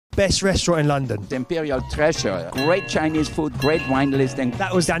Best restaurant in London? The Imperial Treasure. Great Chinese food, great wine listing.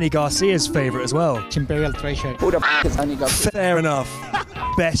 That was Danny Garcia's favourite as well. Imperial Treasure. Who the f*** is Danny Garcia? Fair enough.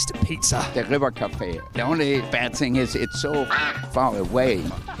 Best pizza? The River Cafe. The only bad thing is it's so far away.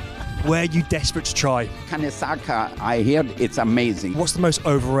 Where are you desperate to try? Kanesaka, I hear it's amazing. What's the most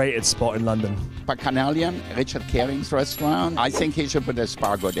overrated spot in London? Bacchanalian, Richard Kering's restaurant. I think he should put a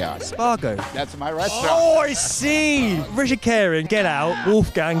Spargo there. Spargo? That's my restaurant. Oh, I see! Richard Kering, get out.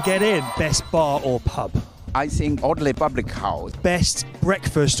 Wolfgang, get in. Best bar or pub? I think Audley Public House. Best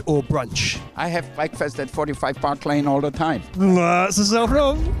breakfast or brunch? I have breakfast at 45 Park Lane all the time. That's a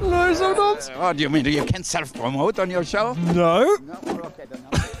self-promote. No, self-promote. What do you mean? You can self-promote on your show? No. No, okay, then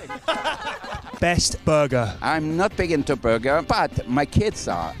I'm Best burger? I'm not big into burger, but my kids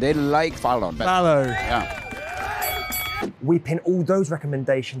are. They like Fallon. Fallow. Yeah. We pin all those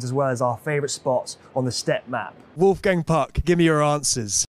recommendations as well as our favourite spots on the step map. Wolfgang Puck, give me your answers.